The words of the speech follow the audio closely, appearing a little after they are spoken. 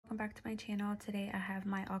welcome back to my channel. Today I have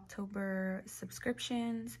my October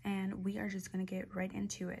subscriptions and we are just going to get right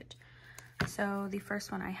into it. So the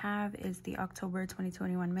first one I have is the October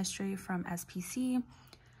 2021 mystery from SPC.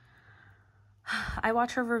 I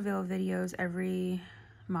watch her reveal videos every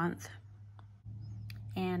month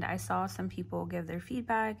and I saw some people give their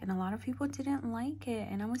feedback and a lot of people didn't like it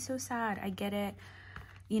and I was so sad. I get it,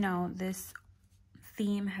 you know, this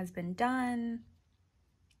theme has been done.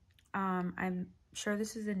 I'm sure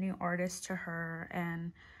this is a new artist to her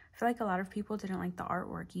and I feel like a lot of people didn't like the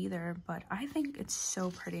artwork either, but I think it's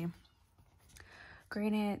so pretty.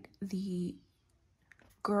 Granted, the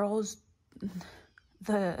girls,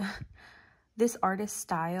 this artist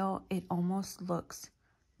style, it almost looks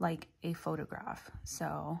like a photograph.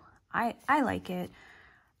 So I like it.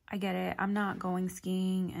 I get it. I'm not going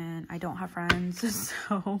skiing and I don't have friends,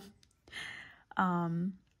 so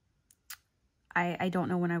I don't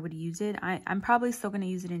know when I would use it. I'm probably still going to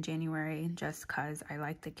use it in January just because I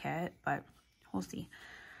like the kit, but we'll see.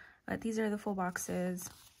 But these are the full boxes.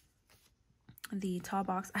 The tall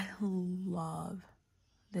box, I love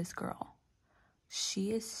this girl.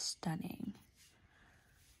 She is stunning.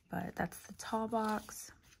 But that's the tall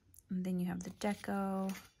box. And then you have the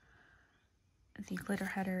deco, the glitter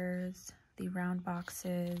headers, the round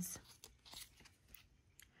boxes,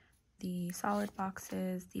 the solid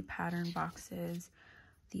boxes, the pattern boxes,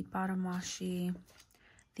 the bottom washi,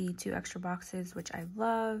 the 2 extra boxes, which I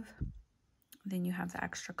love. Then you have the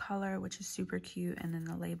extra color, which is super cute, and then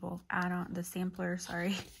the label add-on, the sampler,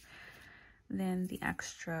 sorry. Then the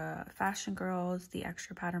extra Fashion Girls, the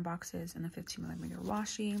extra pattern boxes, and the 15mm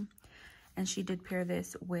washi. And she did pair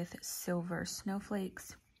this with silver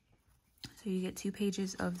snowflakes. So you get 2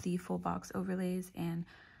 pages of the full box overlays and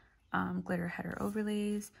glitter header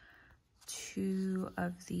overlays, 2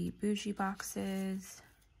 of the bougie boxes,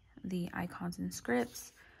 the icons and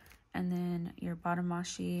scripts, and then your bottom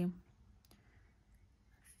washi,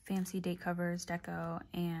 fancy date covers, deco,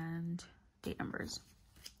 and date numbers.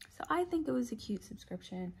 So I think it was a cute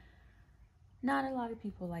subscription. Not a lot of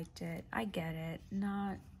people liked it. I get it.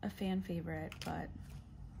 Not a fan favorite, but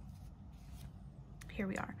here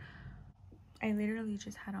we are. I literally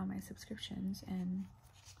just had all my subscriptions in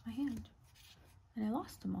my hand and I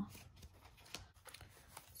lost them all.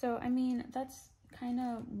 So, I mean, that's kind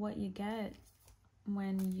of what you get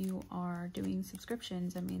when you are doing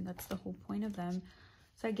subscriptions. I mean, that's the whole point of them.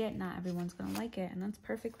 So I get not everyone's going to like it, and that's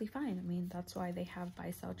perfectly fine. I mean, that's why they have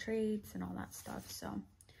buy-sell trades and all that stuff. So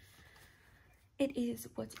it is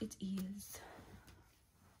what it is.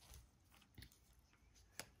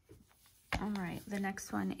 All right, the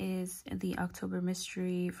next one is the October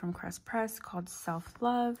mystery from Crest Press called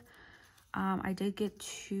Self-Love. I did get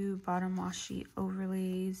 2 bottom washi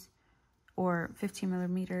overlays, or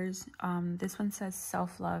 15mm. This one says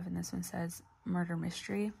Self-Love and this one says Murder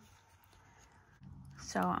Mystery.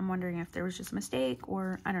 So I'm wondering if there was just a mistake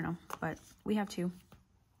or I don't know, but we have 2.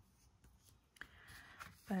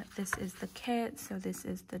 But this is the kit. So this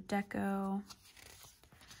is the deco,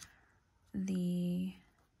 the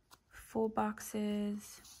full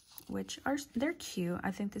boxes, which are, they're cute.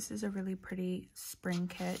 I think this is a really pretty spring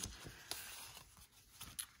kit.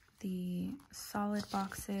 The solid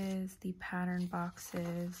boxes, the pattern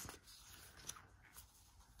boxes,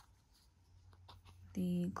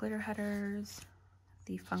 the glitter headers,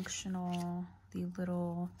 the functional, the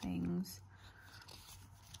little things,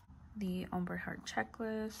 the ombre heart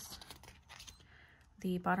checklist,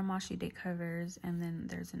 the bottom washi date covers, and then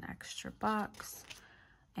there's an extra box,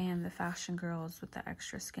 and the Fashion Girls with the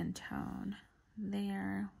extra skin tone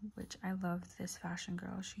there, which I love this Fashion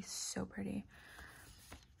Girl. She's so pretty.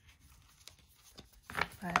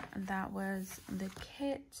 But that was the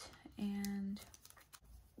kit, and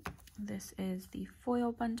this is the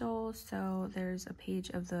foil bundle. So there's a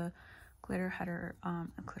page of the glitter header,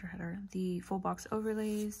 the full box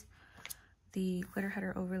overlays, the glitter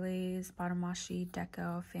header overlays, bottom washi,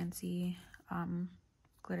 deco, fancy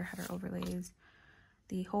glitter header overlays,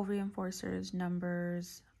 the hole reinforcers,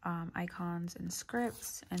 numbers, icons, and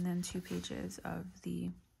scripts, and then 2 pages of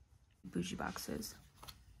the bougie boxes.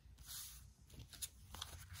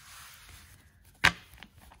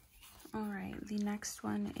 All right, the next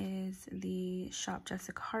one is the Shop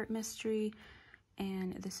Jessica Hart mystery,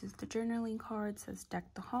 and this is the journaling card. It says Deck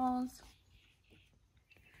the Halls.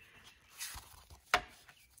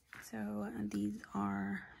 So these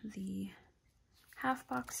are the half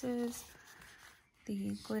boxes,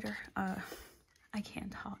 the glitter, I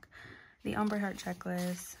can't talk, the ombre heart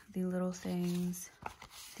checklist, the little things,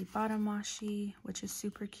 the bottom washi, which is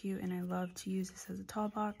super cute, and I love to use this as a tall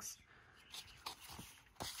box,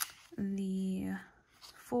 the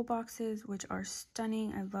full boxes, which are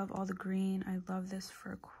stunning. I love all the green. I love this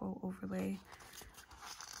for a quote overlay.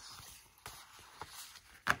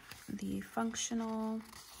 The functional,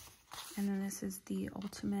 and then this is the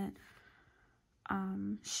ultimate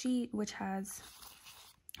sheet, which has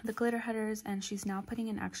the glitter headers, and she's now putting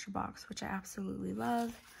an extra box, which I absolutely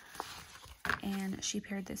love. And she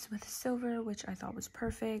paired this with silver, which I thought was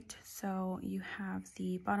perfect. So you have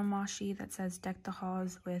the bottom washi that says deck the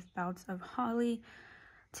halls with boughs of holly,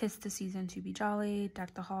 'tis the season to be jolly,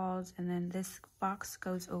 deck the halls. And then this box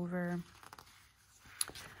goes over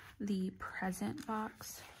the present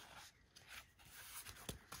box.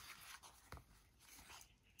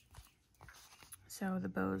 So the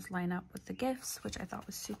bows line up with the gifts, which I thought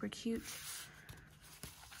was super cute.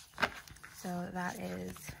 So that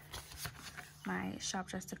is my Shop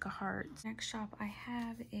Jessica Heart. Next shop I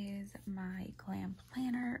have is my Glam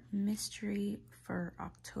Planner Mystery for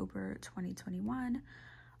October 2021.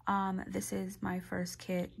 This is my first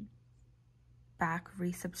kit back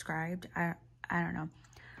resubscribed. I don't know,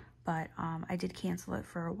 but I did cancel it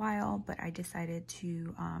for a while, but I decided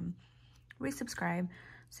to resubscribe.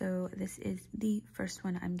 So this is the first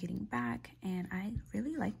one I'm getting back, and I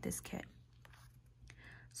really like this kit.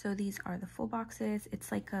 So these are the full boxes.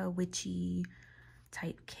 It's like a witchy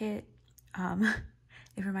type kit.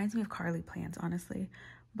 It reminds me of Carly plans, honestly.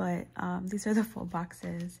 But these are the full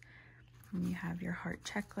boxes. And you have your heart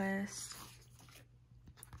checklist,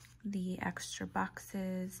 the extra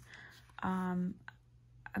boxes. I'm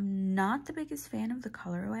not the biggest fan of the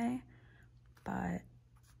colorway, but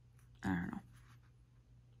I don't know.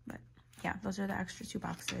 But yeah, those are the extra 2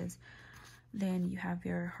 boxes. Then you have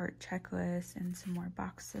your heart checklist and some more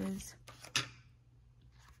boxes.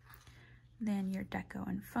 Then your deco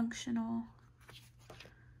and functional,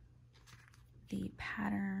 the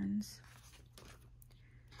patterns,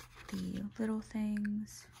 the little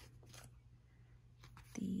things,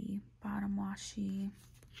 the bottom washi,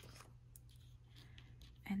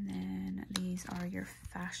 and then these are your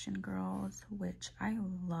fashion girls, which I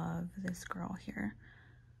love this girl here.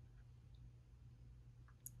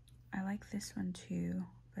 I like this one too,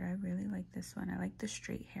 but I really like this one. I like the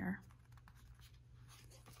straight hair.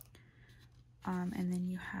 And then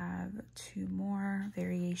you have 2 more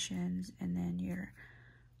variations, and then your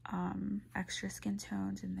extra skin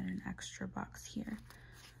tones, and then an extra box here.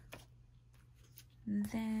 And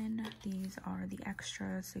then these are the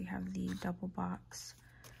extras. So you have the double box,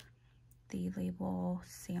 the label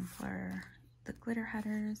sampler, the glitter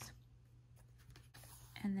headers,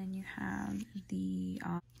 and then you have the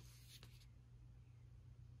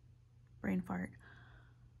brain fart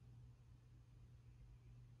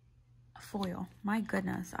foil. My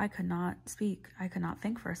goodness, I could not speak. I could not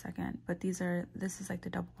think for a second. But this is like the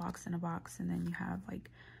double box in a box, and then you have like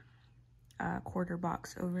quarter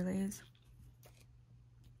box overlays.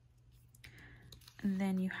 And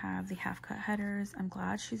then you have the half cut headers. I'm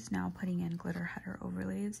glad she's now putting in glitter header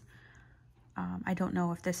overlays. I don't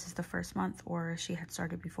know if this is the first month or she had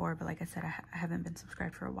started before, but like I said, I haven't been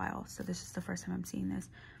subscribed for a while, so this is the first time I'm seeing this.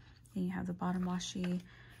 Then you have the bottom washi,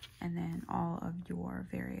 and then all of your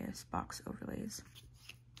various box overlays.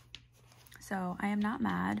 So I am not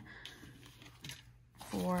mad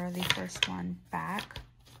for the first one back.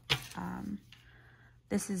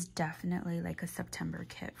 This is definitely like a September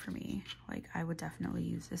kit for me. Like I would definitely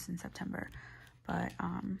use this in September, but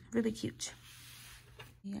really cute.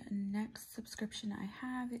 The next subscription I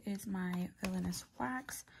have is my Villainous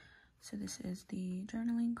Wax. So this is the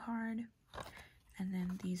journaling card. And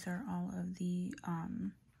then these are all of the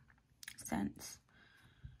scents.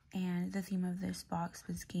 And the theme of this box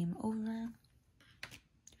was Game Over.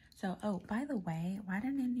 So, oh, by the way, why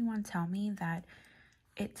didn't anyone tell me that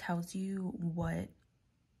it tells you what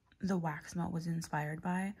the wax melt was inspired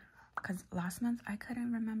by? Because last month I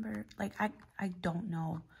couldn't remember. Like, I don't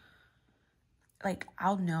know. Like,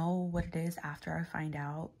 I'll know what it is after I find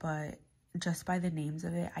out, but just by the names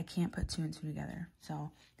of it, I can't put 2 and 2 together.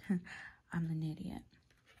 So, I'm an idiot.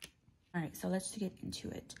 Alright, so let's get into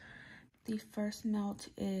it. The first melt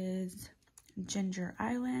is Ginger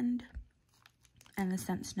Island. And the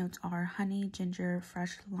scent notes are honey, ginger,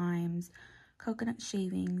 fresh limes, coconut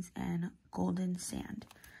shavings, and golden sand.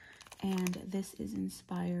 And this is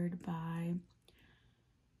inspired by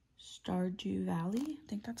Stardew Valley. I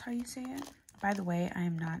think that's how you say it. By the way, I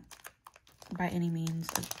am not by any means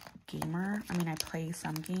a gamer. I mean, I play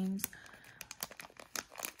some games,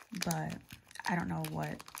 but I don't know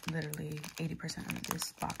what literally 80% of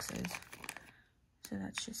this box is. So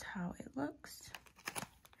that's just how it looks.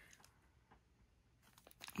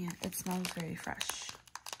 And it smells very fresh.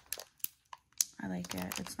 I like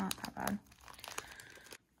it. It's not that bad.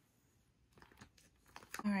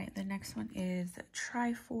 All right, the next one is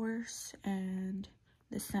Triforce, and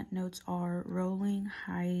the scent notes are Rolling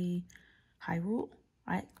Hyrule.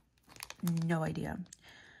 No idea.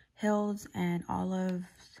 Hills and olives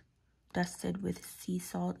dusted with sea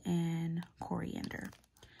salt and coriander.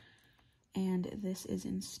 And this is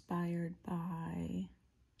inspired by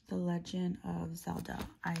The Legend of Zelda.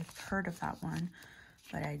 I've heard of that one,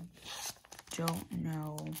 but I don't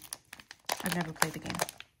know. I've never played the game.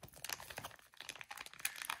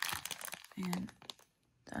 And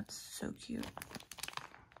that's so cute.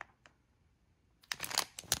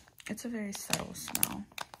 It's a very subtle smell,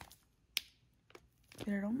 but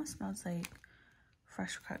it almost smells like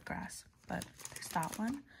fresh cut grass. But there's that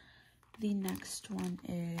one. The next one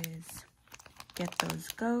is Get Those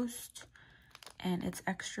Ghost, and it's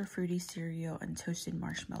extra fruity cereal and toasted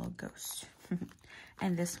marshmallow ghost.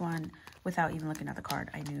 And this one, without even looking at the card,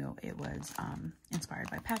 I knew it was inspired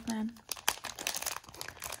by Pac-Man.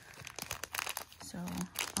 So,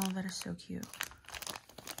 oh, that is so cute.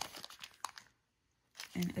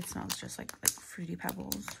 And it smells just like Fruity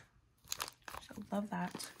Pebbles. So, love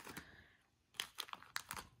that.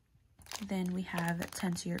 Then we have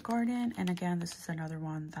Tend to Your Garden. And again, this is another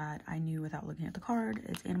one that I knew without looking at the card.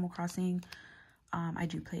 It's Animal Crossing. I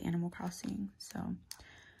do play Animal Crossing. So,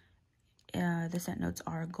 the scent notes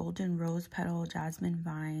are Golden Rose Petal, Jasmine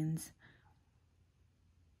Vines.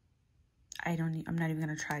 I'm not even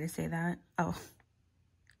going to try to say that. Oh,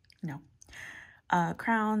 no.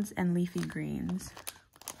 Crowns and Leafy Greens.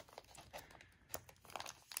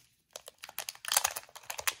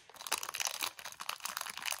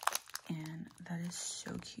 And that is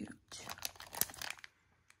so cute.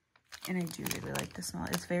 And I do really like the smell.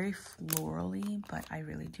 It's very florally, but I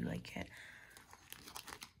really do like it.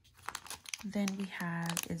 Then we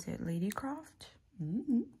have, is it Ladycroft?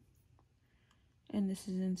 And this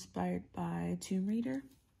is inspired by Tomb Raider.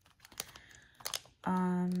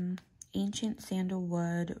 Ancient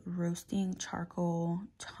sandalwood, roasting charcoal,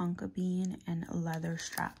 tonka bean, and leather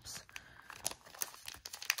straps.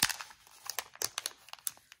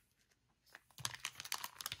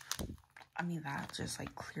 I mean, that just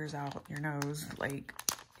like clears out your nose. Like,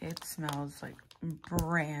 it smells like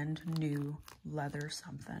brand new leather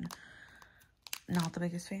something. Not the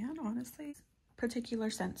biggest fan, honestly. Particular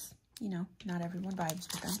scents, you know, not everyone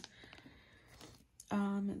vibes with them.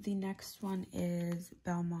 The next one is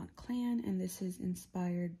Belmont Clan, and this is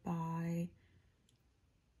inspired by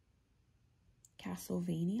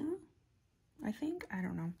Castlevania, I think. I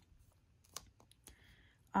don't know.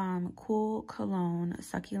 Cool Cologne,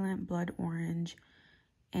 Succulent Blood Orange,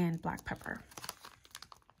 and Black Pepper.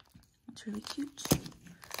 It's really cute.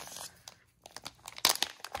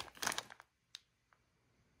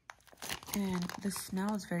 And the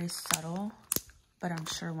smell is very subtle, but I'm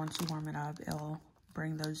sure once you warm it up, it'll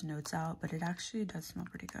bring those notes out. But it actually does smell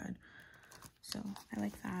pretty good. So I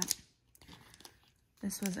like that.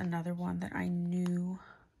 This was another one that I knew.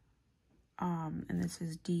 And this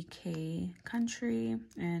is DK Country,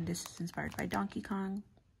 and this is inspired by Donkey Kong.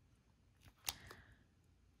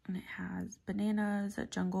 And it has bananas,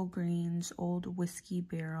 jungle greens, old whiskey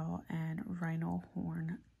barrel, and rhino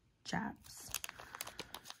horn jabs.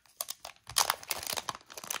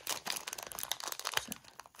 So,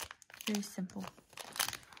 very simple.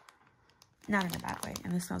 Not in a bad way,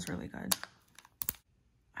 and this smells really good.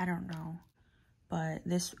 I don't know, but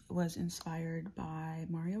this was inspired by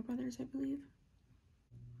Mario Brothers, I believe.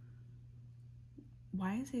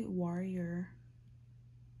 Why is it Warrior?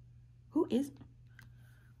 Who is?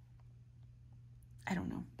 I don't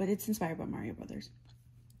know, but it's inspired by Mario Brothers.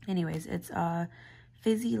 Anyways, it's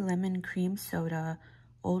fizzy lemon cream soda,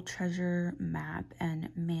 Old Treasure map, and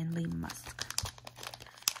manly musk.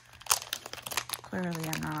 Clearly,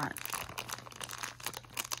 I'm not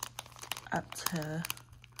up to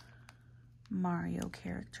Mario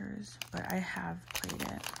characters, but I have played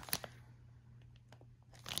it.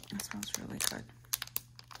 It smells really good.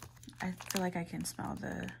 I feel like I can smell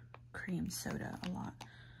the cream soda a lot.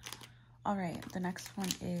 All right, the next one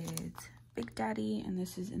is Big Daddy, and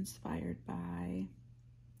this is inspired by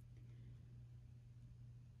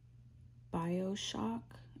BioShock,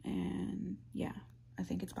 and yeah, I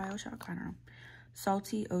think it's BioShock, I don't know.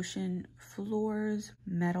 Salty ocean floors,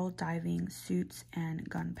 metal diving suits, and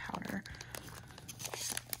gunpowder.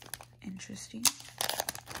 Interesting.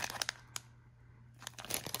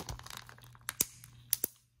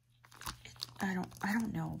 I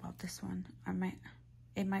don't know about this one.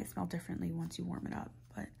 It might smell differently once you warm it up,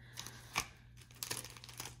 but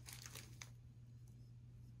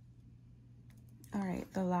all right,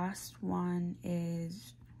 the last one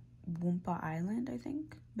is Woompa Island, I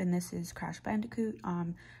think. And this is Crash Bandicoot.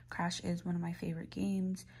 Crash is one of my favorite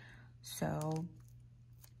games. So,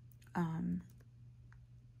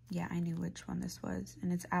 yeah, I knew which one this was.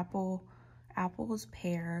 And it's apples,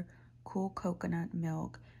 pear, cool coconut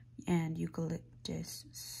milk, and eucalyptus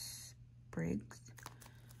sprigs.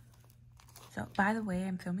 So, by the way,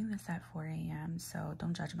 I'm filming this at 4 a.m., so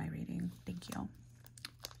don't judge my reading. Thank you.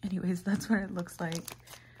 Anyways, that's what it looks like.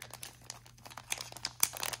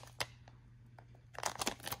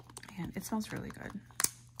 And it smells really good.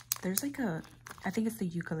 There's like I think it's the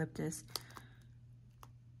eucalyptus.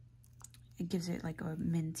 It gives it like a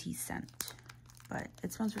minty scent, but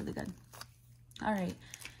it smells really good. All right,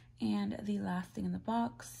 and the last thing in the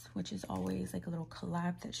box, which is always like a little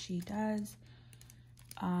collab that she does.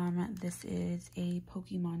 This is a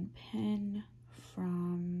Pokemon pen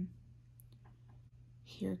from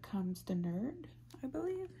Here Comes the Nerd, I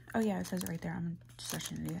believe. Oh yeah, it says it right there. I'm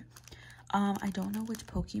such an idiot. I don't know which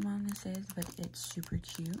Pokemon this is, but it's super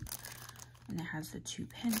cute. And it has the 2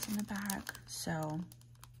 pins in the back. So,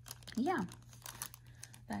 yeah.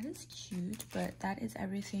 That is cute, but that is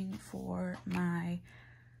everything for my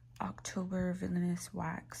October Villainous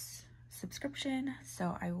Wax subscription.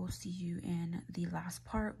 So I will see you in the last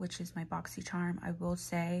part, which is my BoxyCharm. I will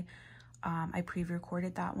say I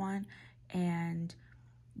pre-recorded that one, and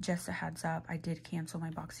just a heads up, I did cancel my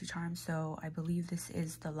BoxyCharm, so I believe this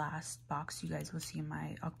is the last box you guys will see in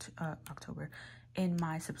my in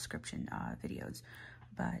my subscription videos.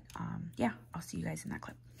 But yeah, I'll see you guys in that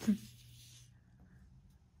clip.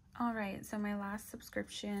 All right, so my last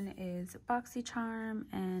subscription is BoxyCharm,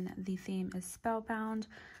 and the theme is Spellbound.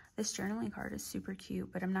 This journaling card is super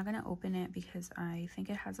cute, but I'm not going to open it because I think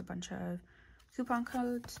it has a bunch of coupon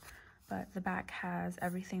codes, but the back has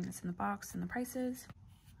everything that's in the box and the prices.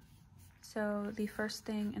 So the first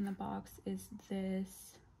thing in the box is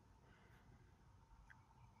this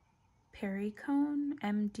Pericone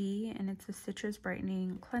MD, and it's a citrus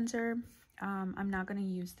brightening cleanser. I'm not going to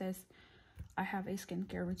use this. I have a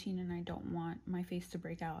skincare routine and I don't want my face to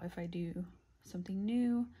break out if I do something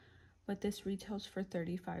new, but this retails for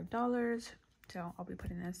 $35, so I'll be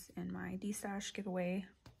putting this in my D-Stash giveaway.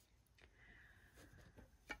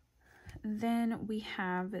 Then we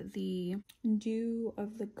have the Dew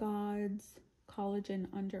of the Gods Collagen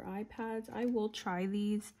Under Eye Pads. I will try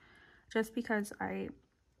these just because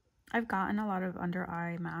I've gotten a lot of under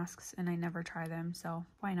eye masks and I never try them, so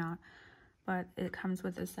why not? But it comes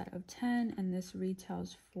with a set of 10 and this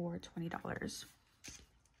retails for $20.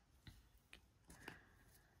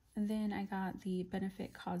 And then I got the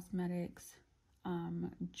Benefit Cosmetics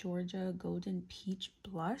Georgia Golden Peach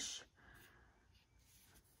Blush.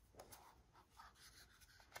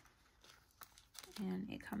 And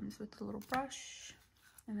it comes with a little brush.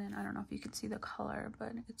 And then I don't know if you can see the color,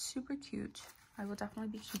 but it's super cute. I will definitely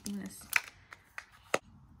be keeping this.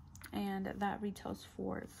 And that retails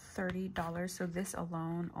for $30. So this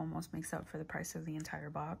alone almost makes up for the price of the entire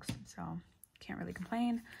box. So can't really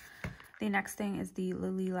complain. The next thing is the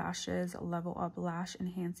Lily Lashes Level Up Lash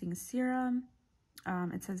Enhancing Serum.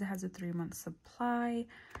 It says it has a 3-month supply.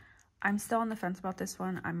 I'm still on the fence about this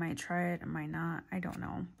one. I might try it, I might not. I don't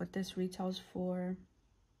know. But this retails for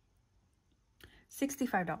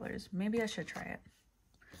 $65. Maybe I should try it.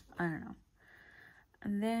 I don't know.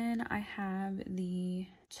 And then I have the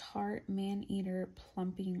Tarte Man-Eater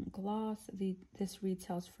Plumping Gloss. This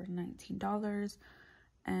retails for $19.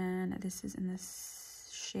 And this is in this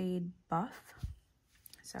shade Buff.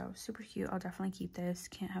 So super cute. I'll definitely keep this.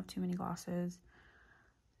 Can't have too many glosses.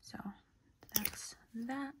 So that's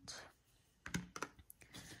that.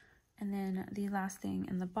 And then the last thing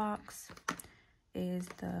in the box is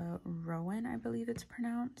the Rowan, I believe it's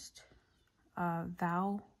pronounced.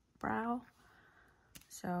 Vow Brow.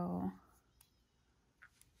 So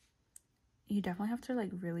you definitely have to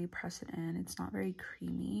like really press it in. It's not very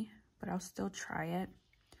creamy, but I'll still try it.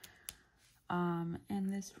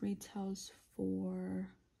 And this retails for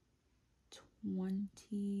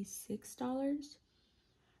 $26.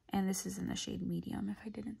 And this is in the shade medium, if I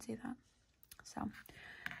didn't say that. So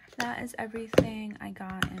that is everything I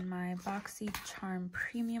got in my BoxyCharm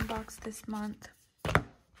premium box this month.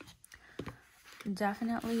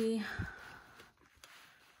 Definitely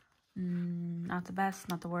not the best,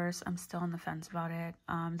 not the worst. I'm still on the fence about it.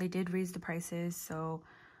 They did raise the prices, so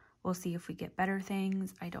we'll see if we get better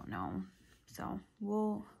things. I don't know. So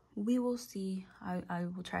we will see. I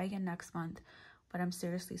will try again next month, but I'm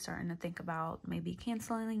seriously starting to think about maybe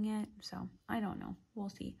canceling it. So I don't know. We'll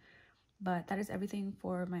see. But that is everything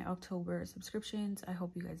for my October subscriptions. I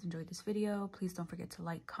hope you guys enjoyed this video. Please don't forget to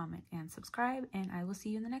like, comment, and subscribe, and I will see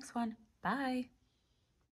you in the next one. Bye!